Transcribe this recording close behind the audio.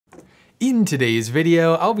In today's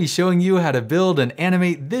video, I'll be showing you how to build and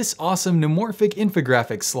animate this awesome Neumorphic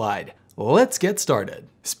infographic slide. Let's get started.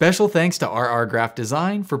 Special thanks to RR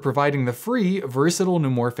Design for providing the free, versatile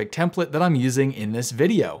Neumorphic template that I'm using in this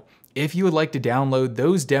video. If you would like to download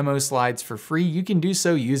those demo slides for free, you can do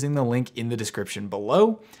so using the link in the description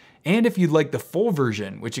below. And if you'd like the full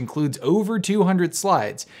version, which includes over 200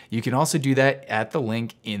 slides, you can also do that at the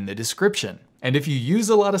link in the description. And if you use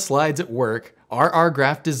a lot of slides at work, RR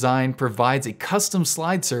Design provides a custom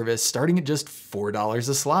slide service starting at just $4 a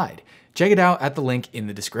slide. Check it out at the link in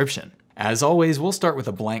the description. As always, we'll start with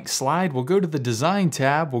a blank slide. We'll go to the Design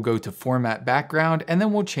tab, we'll go to Format Background, and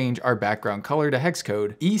then we'll change our background color to hex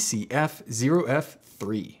code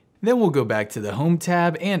ECF0F3. Then we'll go back to the Home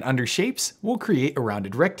tab, and under Shapes, we'll create a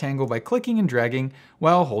rounded rectangle by clicking and dragging.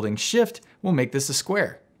 While holding Shift, we'll make this a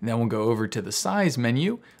square. Then we'll go over to the Size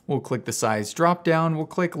menu, we'll click the Size drop-down, we'll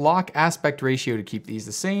click Lock Aspect Ratio to keep these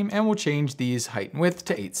the same, and we'll change these height and width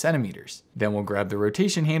to 8 centimeters. Then we'll grab the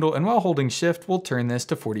rotation handle, and while holding Shift, we'll turn this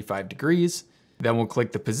to 45 degrees. Then we'll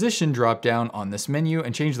click the Position drop-down on this menu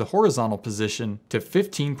and change the horizontal position to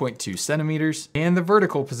 15.2 centimeters, and the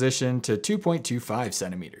vertical position to 2.25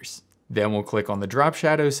 centimeters. Then we'll click on the drop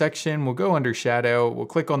shadow section, we'll go under shadow, we'll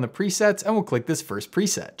click on the presets, and we'll click this first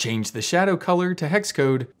preset. Change the shadow color to hex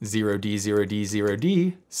code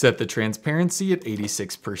 0D0D0D, set the transparency at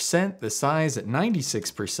 86%, the size at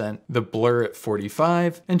 96%, the blur at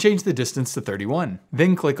 45, and change the distance to 31.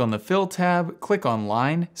 Then click on the Fill tab, click on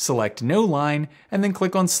Line, select No Line, and then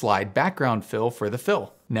click on Slide Background Fill for the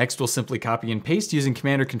fill. Next, we'll simply copy and paste using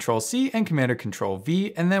Command-or-Control-C and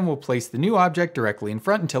Command-or-Control-V, and then we'll place the new object directly in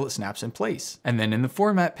front until it snaps in place. And then in the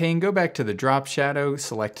Format pane, go back to the drop shadow,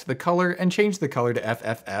 select the color, and change the color to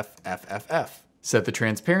FFF. Set the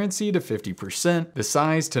transparency to 50%, the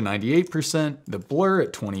size to 98%, the blur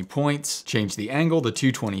at 20 points, change the angle to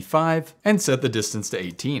 225, and set the distance to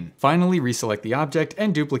 18. Finally, reselect the object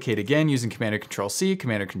and duplicate again using Command-or-Control-C,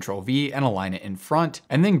 Command-or-Control-V, and align it in front.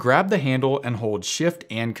 And then grab the handle and hold Shift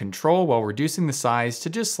and Control while reducing the size to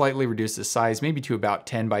just slightly reduce the size, maybe to about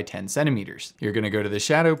 10 by 10 centimeters. You're gonna go to the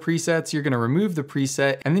shadow presets, you're gonna remove the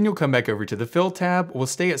preset, and then you'll come back over to the Fill tab. We'll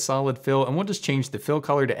stay at Solid Fill, and we'll just change the fill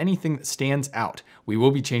color to anything that stands out. We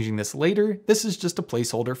will be changing this later. This is just a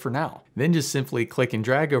placeholder for now. Then just simply click and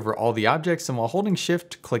drag over all the objects, and while holding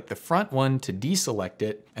Shift, click the front one to deselect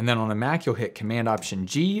it. And then on a Mac, you'll hit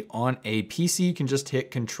Command-Option-G. On a PC, you can just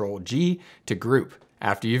hit Control-G to group.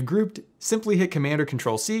 After you've grouped, simply hit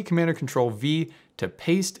Command-or-Control-C, Command-or-Control-V to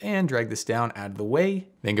paste and drag this down out of the way.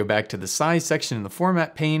 Then go back to the Size section in the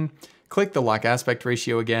Format pane. Click the Lock Aspect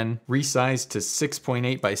Ratio again, resize to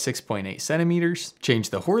 6.8 by 6.8 centimeters, change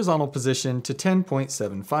the horizontal position to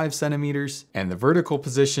 10.75 centimeters, and the vertical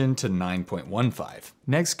position to 9.15.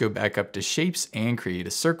 Next, go back up to Shapes and create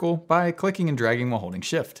a circle by clicking and dragging while holding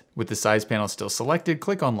Shift. With the size panel still selected,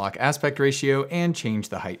 click on Lock Aspect Ratio and change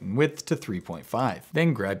the height and width to 3.5.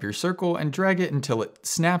 Then grab your circle and drag it until it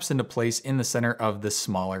snaps into place in the center of the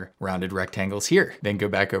smaller rounded rectangles here. Then go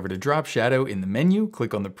back over to Drop Shadow in the menu,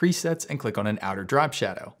 click on the presets, and click on an outer drop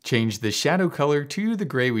shadow. Change the shadow color to the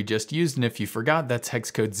gray we just used, and if you forgot, that's hex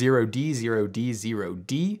code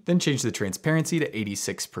 0D0D0D. Then change the transparency to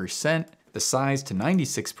 86%. The size to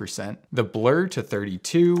 96%, the blur to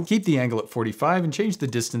 32, keep the angle at 45, and change the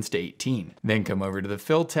distance to 18. Then come over to the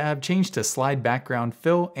Fill tab, change to Slide Background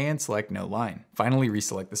Fill, and select No Line. Finally,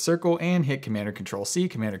 reselect the circle and hit Command-or-Control-C,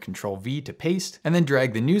 Command-or-Control-V to paste, and then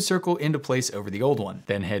drag the new circle into place over the old one.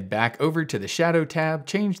 Then head back over to the Shadow tab,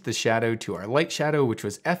 change the shadow to our light shadow, which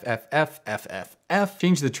was FFF.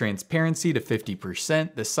 Change the transparency to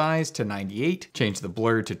 50%, the size to 98, change the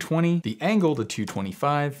blur to 20, the angle to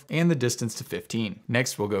 225, and the distance to 15.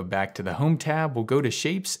 Next, we'll go back to the Home tab, we'll go to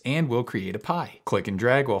Shapes, and we'll create a pie. Click and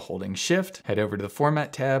drag while holding Shift, head over to the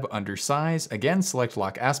Format tab under Size, again select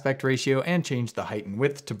Lock Aspect Ratio, and change the height and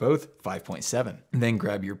width to both 5.7. Then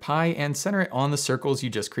grab your pie and center it on the circles you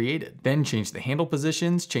just created. Then change the handle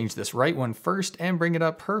positions, change this right one first, and bring it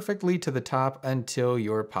up perfectly to the top until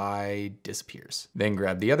your pie disappears. Then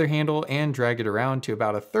grab the other handle and drag it around to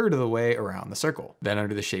about 1/3 of the way around the circle. Then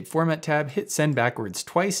under the Shape Format tab, hit Send Backwards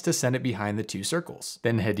twice to send it behind the two circles.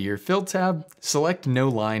 Then head to your Fill tab, select No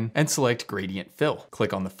Line, and select Gradient Fill.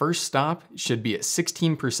 Click on the first stop, it should be at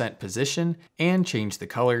 16% position, and change the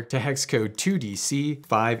color to hex code 2 2DC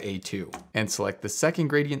 5A2. And select the second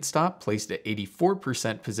gradient stop, place it at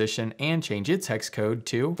 84% position, and change its hex code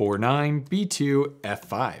to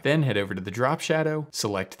 49B2F5. Then head over to the drop shadow,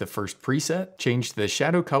 select the first preset, change the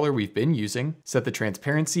shadow color we've been using, set the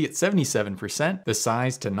transparency at 77%, the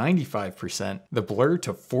size to 95%, the blur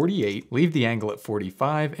to 48, leave the angle at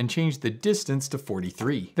 45, and change the distance to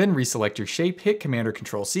 43. Then reselect your shape, hit Command or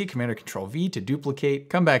Control C, Command or Control V to duplicate,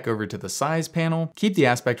 come back over to the size panel, keep the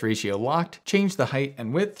aspect ratio locked, change the height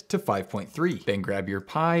and width to 5.3. Then grab your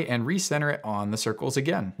pie and recenter it on the circles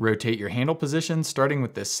again. Rotate your handle position, starting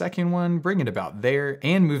with this second one, bring it about there,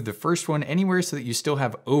 and move the first one anywhere so that you still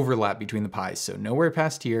have overlap between the pies. So nowhere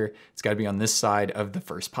past here, it's gotta be on this side of the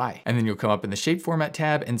first pie. And then you'll come up in the shape format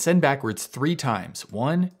tab and send backwards 3 times.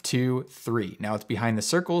 1, 2, 3. Now it's behind the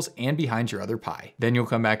circles and behind your other pie. Then you'll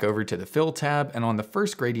come back over to the fill tab, and on the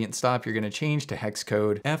first gradient stop, you're gonna change to hex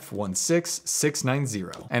code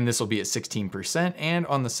F16690. And this will be at 16%, and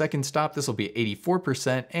on the second stop, this will be at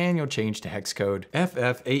 84%, and you'll change to hex code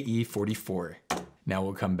FFAE44. Now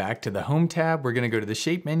we'll come back to the Home tab, we're gonna go to the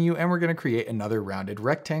Shape menu, and we're gonna create another rounded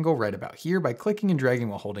rectangle right about here by clicking and dragging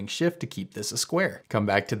while holding Shift to keep this a square. Come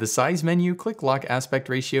back to the Size menu, click Lock Aspect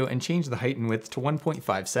Ratio, and change the height and width to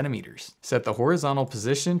 1.5 centimeters. Set the horizontal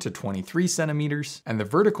position to 23 centimeters, and the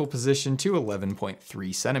vertical position to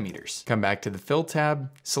 11.3 centimeters. Come back to the Fill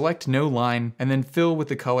tab, select No Line, and then fill with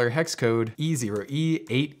the color hex code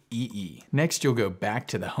E0E8EE. Next, you'll go back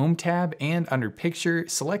to the Home tab, and under Picture,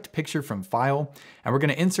 select Picture from File, and we're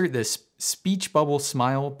gonna insert this speech bubble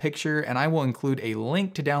smile picture, and I will include a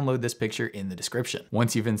link to download this picture in the description.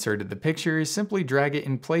 Once you've inserted the picture, simply drag it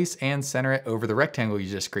in place and center it over the rectangle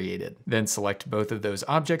you just created. Then select both of those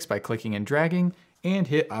objects by clicking and dragging, and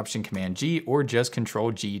hit Option Command G or just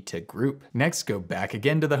Control G to group. Next, go back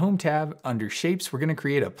again to the Home tab. Under Shapes, we're gonna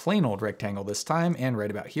create a plain old rectangle this time, and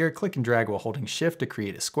right about here, click and drag while holding Shift to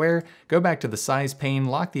create a square. Go back to the Size pane,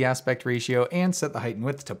 lock the aspect ratio, and set the height and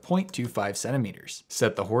width to 0.25 centimeters.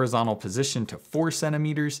 Set the horizontal position to 4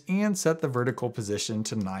 centimeters, and set the vertical position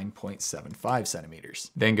to 9.75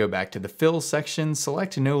 centimeters. Then go back to the Fill section,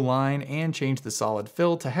 select No Line, and change the solid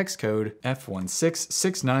fill to hex code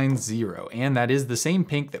F16690, and that is the same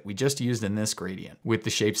pink that we just used in this gradient. With the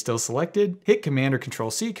shape still selected, hit Command or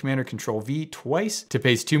Control C, Command or Control V twice to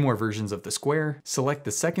paste 2 more versions of the square. Select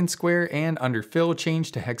the second square, and under Fill,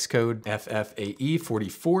 change to hex code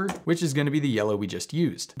FFAE44, which is going to be the yellow we just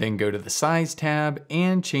used. Then go to the Size tab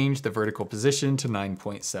and change the vertical position to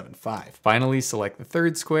 9.75. Finally, select the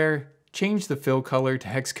third square, change the fill color to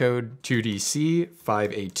hex code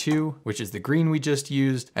 2DC5A2, which is the green we just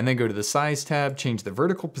used, and then go to the Size tab, change the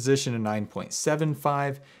vertical position to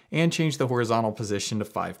 9.75, and change the horizontal position to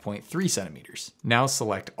 5.3 centimeters. Now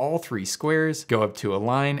select all 3 squares, go up to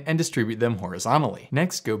Align, and distribute them horizontally.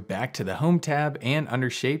 Next, go back to the Home tab, and under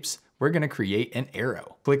Shapes, we're gonna create an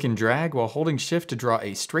arrow. Click and drag while holding Shift to draw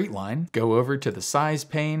a straight line. Go over to the Size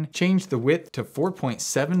pane, change the width to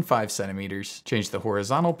 4.75 centimeters, change the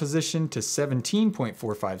horizontal position to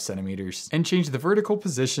 17.45 centimeters, and change the vertical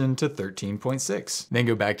position to 13.6. Then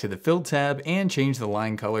go back to the Fill tab and change the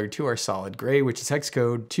line color to our solid gray, which is hex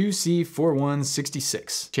code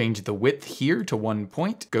 2C4166. Change the width here to 1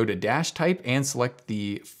 point, go to Dash type and select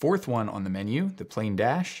the 4th one on the menu, the plain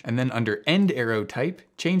dash, and then under End Arrow type,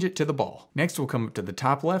 change it to the ball. Next, we'll come up to the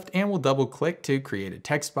top left and we'll double click to create a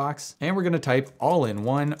text box, and we're gonna type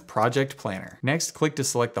all-in-one project planner. Next, click to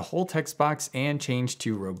select the whole text box and change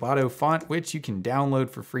to Roboto font, which you can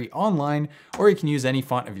download for free online, or you can use any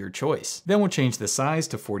font of your choice. Then we'll change the size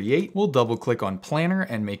to 48. We'll double click on planner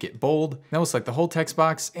and make it bold. Then we'll select the whole text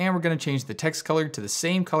box, and we're gonna change the text color to the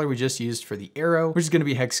same color we just used for the arrow, which is gonna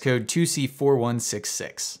be hex code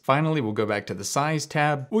 2C4166. Finally, we'll go back to the Size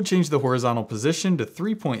tab. We'll change the horizontal position to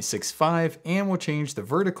 3.65, and we'll change the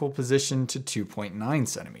vertical position to 2.9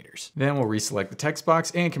 centimeters. Then we'll reselect the text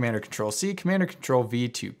box and Command or Control C, Command or Control V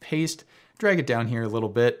to paste. Drag it down here a little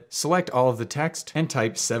bit, select all of the text, and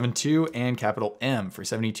type 72 and capital M for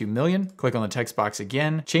 72 million. Click on the text box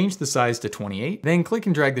again, change the size to 28, then click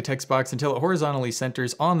and drag the text box until it horizontally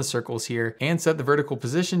centers on the circles here, and set the vertical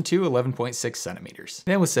position to 11.6 centimeters.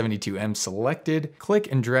 Then with 72M selected,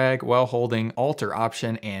 click and drag while holding Alt or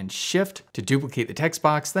Option and Shift to duplicate the text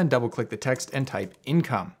box, then double click the text and type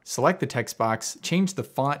income. Select the text box, change the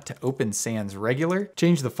font to Open Sans Regular,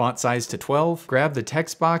 change the font size to 12, grab the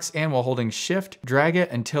text box, and while holding Shift, drag it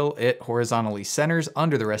until it horizontally centers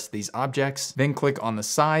under the rest of these objects. Then click on the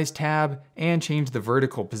Size tab and change the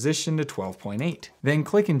vertical position to 12.8. Then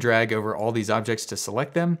click and drag over all these objects to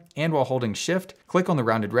select them, and while holding Shift, click on the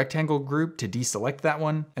rounded rectangle group to deselect that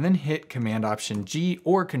one, and then hit Command-Option-G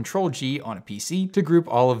or Control-G on a PC to group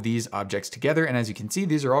all of these objects together, and as you can see,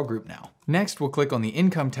 these are all grouped now. Next, we'll click on the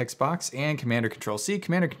income text box and Command or Control-C,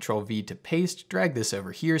 Command or Control-V to paste, drag this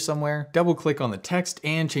over here somewhere, double click on the text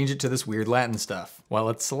and change it to this weird Latin stuff. While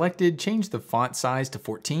it's selected, change the font size to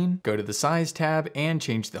 14, go to the size tab and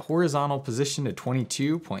change the horizontal position to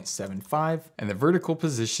 22.75 and the vertical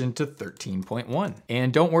position to 13.1.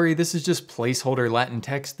 And don't worry, this is just placeholder Latin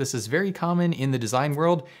text. This is very common in the design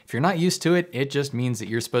world. If you're not used to it, it just means that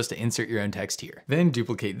you're supposed to insert your own text here. Then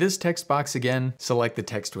duplicate this text box again, select the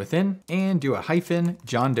text within, and do a hyphen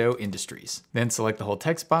John Doe Industries. Then select the whole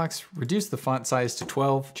text box, reduce the font size to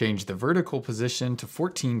 12, change the vertical position to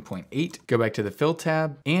 14.8, go back to the fill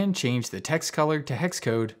tab, and change the text color to hex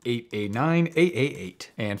code 8A9AA8.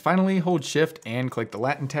 And finally, hold Shift and click the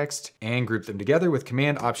Latin text and group them together with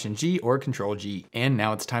Command-Option-G or Control-G. And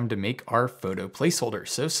now it's time to make our photo placeholder.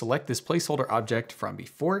 So select this placeholder object from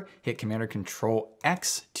before, hit Command or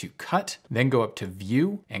Control-X to cut, then go up to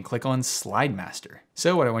View and click on Slide Master.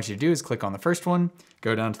 So what I want you to do is click on the first one,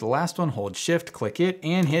 go down to the last one, hold Shift, click it,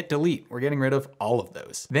 and hit delete. We're getting rid of all of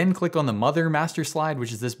those. Then click on the mother master slide,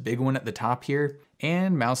 which is this big one at the top here,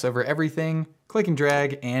 and mouse over everything, click and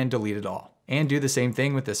drag, and delete it all. And do the same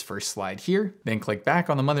thing with this first slide here. Then click back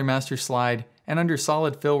on the mother master slide, and under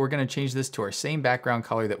solid fill, we're gonna change this to our same background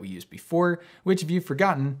color that we used before, which if you've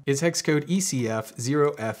forgotten, is hex code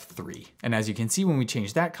ECF0F3. And as you can see, when we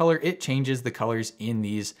change that color, it changes the colors in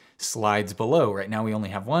these slides below. Right now we only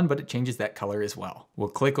have one, but it changes that color as well. We'll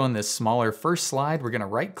click on this smaller first slide. We're gonna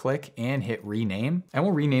right click and hit rename, and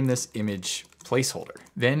we'll rename this image placeholder.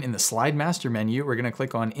 Then in the slide master menu, we're gonna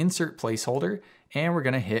click on insert placeholder, and we're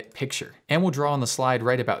gonna hit picture. And we'll draw on the slide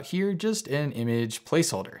right about here, just an image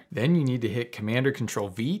placeholder. Then you need to hit Command or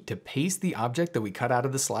Control-V to paste the object that we cut out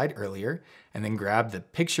of the slide earlier, and then grab the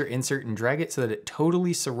picture insert and drag it so that it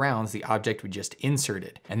totally surrounds the object we just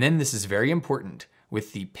inserted. And then this is very important,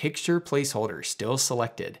 with the picture placeholder still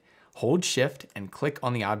selected, hold Shift and click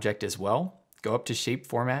on the object as well, go up to Shape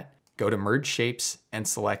Format, go to Merge Shapes, and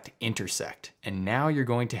select Intersect. And now you're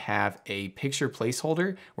going to have a picture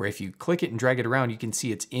placeholder where if you click it and drag it around, you can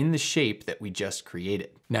see it's in the shape that we just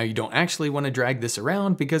created. Now you don't actually want to drag this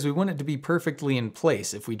around because we want it to be perfectly in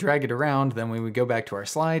place. If we drag it around, then when we go back to our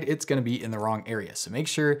slide, it's going to be in the wrong area. So make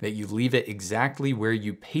sure that you leave it exactly where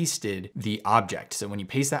you pasted the object. So when you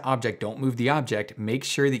paste that object, don't move the object. Make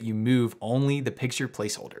sure that you move only the picture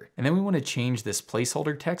placeholder. And then we want to change this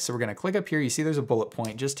placeholder text. So we're going to click up here. You see there's a bullet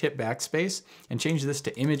point. Just hit backspace and change this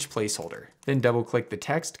to image placeholder. Then double click the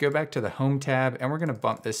text, go back to the home tab, and we're going to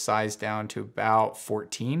bump this size down to about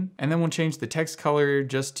 14. And then we'll change the text color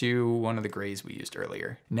just to one of the grays we used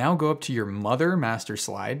earlier. Now go up to your mother master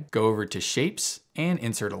slide, go over to shapes, and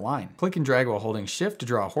insert a line. Click and drag while holding Shift to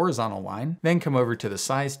draw a horizontal line, then come over to the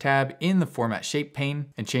size tab in the format shape pane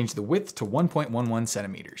and change the width to 1.11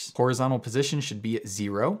 centimeters. Horizontal position should be at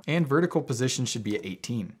 0 and vertical position should be at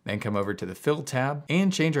 18. Then come over to the fill tab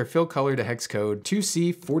and change our fill color to hex code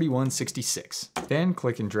 2C4166. Then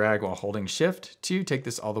click and drag while holding Shift to take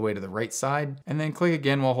this all the way to the right side, and then click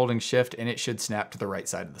again while holding Shift and it should snap to the right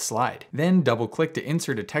side of the slide. Then double click to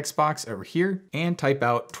insert a text box over here and type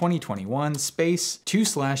out 2021 space 2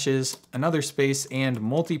 slashes, another space, and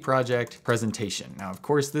multi-project presentation. Now, of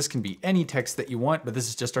course, this can be any text that you want, but this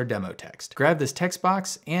is just our demo text. Grab this text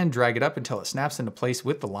box and drag it up until it snaps into place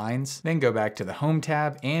with the lines. Then go back to the Home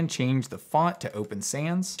tab and change the font to Open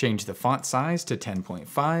Sans, change the font size to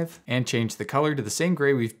 10.5, and change the color to the same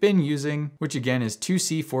gray we've been using, which again is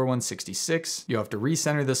 2C4166. You'll have to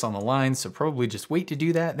recenter this on the line, so probably just wait to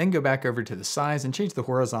do that. Then go back over to the size and change the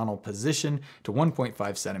horizontal position to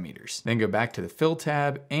 1.5 centimeters. Then go back to the Fill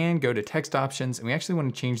tab and go to Text Options, and we actually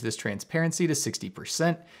want to change this transparency to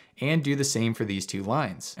 60% and do the same for these two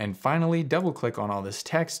lines. And finally, double click on all this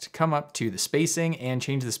text, come up to the spacing and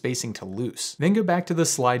change the spacing to loose. Then go back to the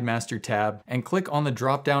Slide Master tab and click on the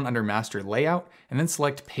drop down under Master Layout and then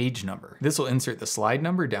select Page Number. This will insert the slide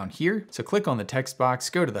number down here. So click on the text box,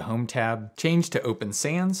 go to the Home tab, change to Open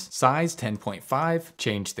Sans, size 10.5,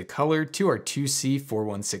 change the color to our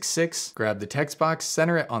 2C4166, grab the text box,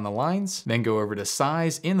 center it on the lines, then go over to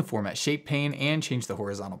Size in the Format Shape pane and change the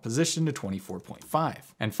horizontal position to 24.5.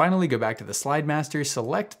 And finally, go back to the Slide Master,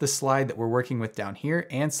 select the slide that we're working with down here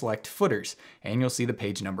and select Footers, and you'll see the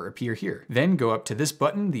page number appear here. Then go up to this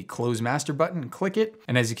button, the Close Master button, and click it.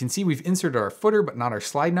 And as you can see, we've inserted our footer, but not our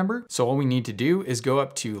slide number. So all we need to do is go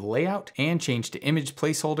up to Layout and change to Image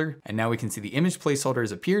Placeholder. And now we can see the image placeholder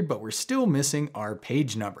has appeared, but we're still missing our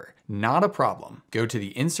page number. Not a problem. Go to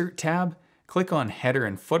the Insert tab, click on header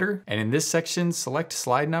and footer, and in this section, select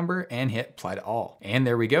slide number and hit apply to all. And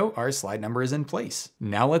there we go, our slide number is in place.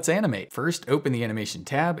 Now let's animate. First, open the animation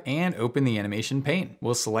tab and open the animation pane.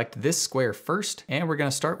 We'll select this square first, and we're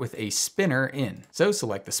gonna start with a spinner in. So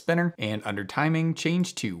select the spinner, and under timing,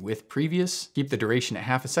 change to with previous. Keep the duration at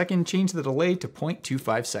half a second, change the delay to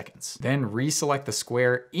 0.25 seconds. Then reselect the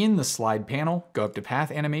square in the slide panel, go up to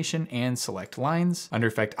path animation and select lines. Under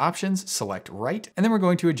effect options, select right, and then we're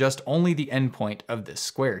going to adjust only the endpoint of this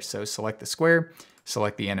square. So select the square,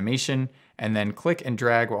 select the animation, and then click and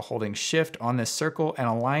drag while holding shift on this circle and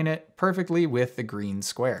align it perfectly with the green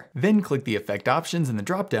square. Then click the effect options in the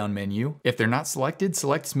drop-down menu. If they're not selected,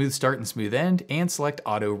 select smooth start and smooth end and select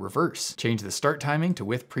auto reverse. Change the start timing to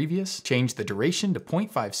with previous, change the duration to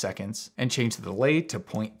 0.5 seconds, and change the delay to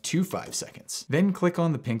 0.25 seconds. Then click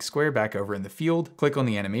on the pink square back over in the field, click on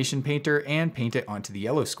the animation painter and paint it onto the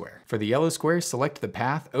yellow square. For the yellow square, select the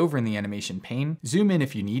path over in the animation pane, zoom in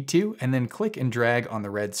if you need to, and then click and drag on the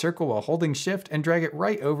red circle while holding shift and drag it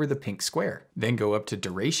right over the pink square. Then go up to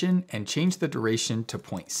duration and change the duration to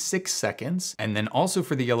 0.6 seconds. And then also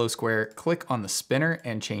for the yellow square, click on the spinner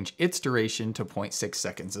and change its duration to 0.6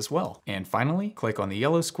 seconds as well. And finally, click on the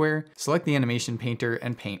yellow square, select the animation painter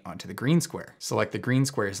and paint onto the green square. Select the green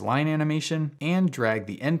square's line animation and drag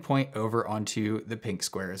the endpoint over onto the pink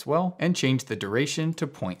square as well and change the duration to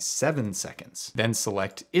 0.7 seconds. Then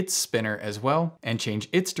select its spinner as well and change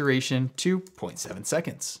its duration to 0.7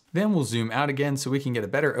 seconds. Then we'll zoom out again so we can get a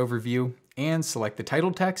better overview and select the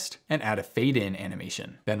title text and add a fade in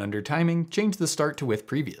animation. Then under timing, change the start to with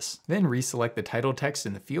previous. Then reselect the title text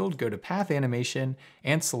in the field, go to path animation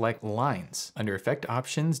and select lines. Under effect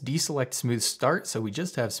options, deselect smooth start so we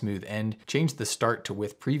just have smooth end, change the start to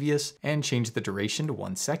with previous and change the duration to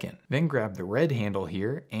 1 second. Then grab the red handle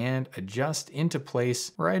here and adjust into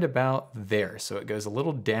place right about there so it goes a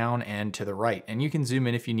little down and to the right, and you can zoom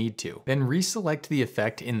in if you need to. Then reselect the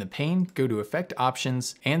effect in the pane, go to effect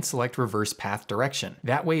options and select reverse path direction.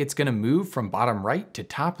 That way it's gonna move from bottom right to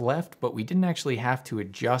top left, but we didn't actually have to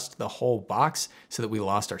adjust the whole box so that we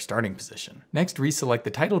lost our starting position. Next, reselect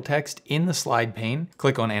the title text in the slide pane,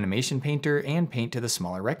 click on animation painter and paint to the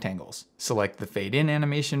smaller rectangles. Select the fade in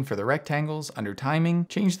animation for the rectangles. Under timing,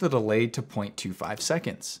 change the delay to 0.25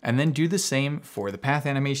 seconds. And then do the same for the path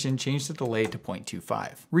animation, change the delay to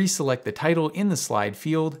 0.25. Reselect the title in the slide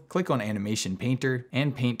field, click on animation painter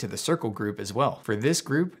and paint to the circle group as well. For this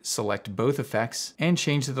group, select both effects and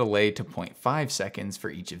change the delay to 0.5 seconds for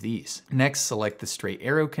each of these. Next, select the straight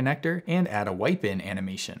arrow connector and add a wipe in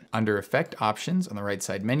animation. Under effect options on the right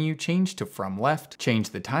side menu, change to from left,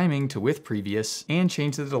 change the timing to with previous, and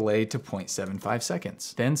change the delay to 0.75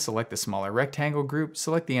 seconds. Then select the smaller rectangle group,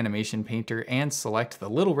 select the animation painter, and select the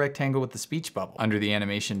little rectangle with the speech bubble. Under the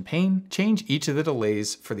animation pane, change each of the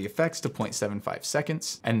delays for the effects to 0.75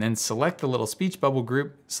 seconds, and then select the little speech bubble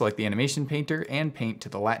group, select the animation painter, and paint to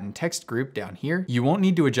the Latin text group down here. You won't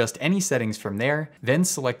need to adjust any settings from there. Then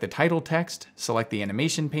select the title text, select the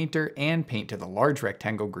animation painter, and paint to the large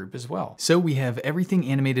rectangle group as well. So we have everything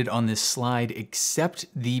animated on this slide except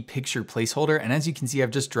the picture placeholder. And as you can see,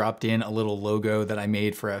 I've just dropped in a little logo that I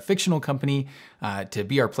made for a fictional company to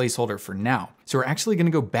be our placeholder for now. So we're actually gonna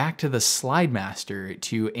go back to the slide master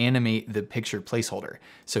to animate the picture placeholder.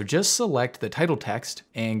 So just select the title text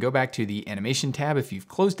and go back to the animation tab if you've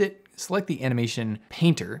closed it, select the animation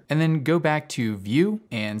painter, and then go back to view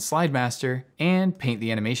and slide master and paint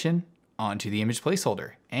the animation onto the image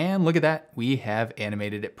placeholder. And look at that, we have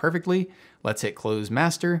animated it perfectly. Let's hit close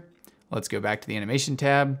master. Let's go back to the animation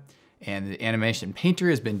tab and the animation painter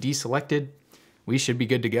has been deselected. We should be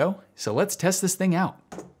good to go. So let's test this thing out.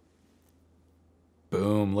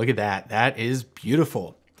 Boom, look at that. That is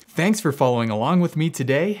beautiful. Thanks for following along with me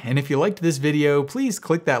today. And if you liked this video, please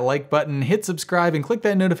click that like button, hit subscribe, and click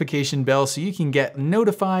that notification bell so you can get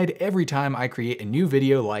notified every time I create a new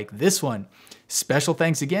video like this one. Special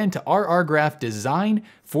thanks again to RRGraph Design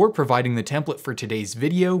for providing the template for today's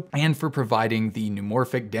video and for providing the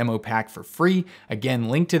Neumorphic demo pack for free. Again,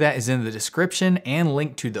 link to that is in the description, and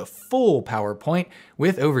link to the full PowerPoint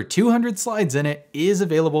with over 200 slides in it is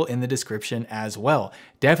available in the description as well.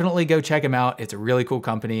 Definitely go check them out. It's a really cool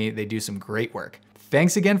company. They do some great work.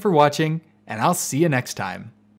 Thanks again for watching, and I'll see you next time.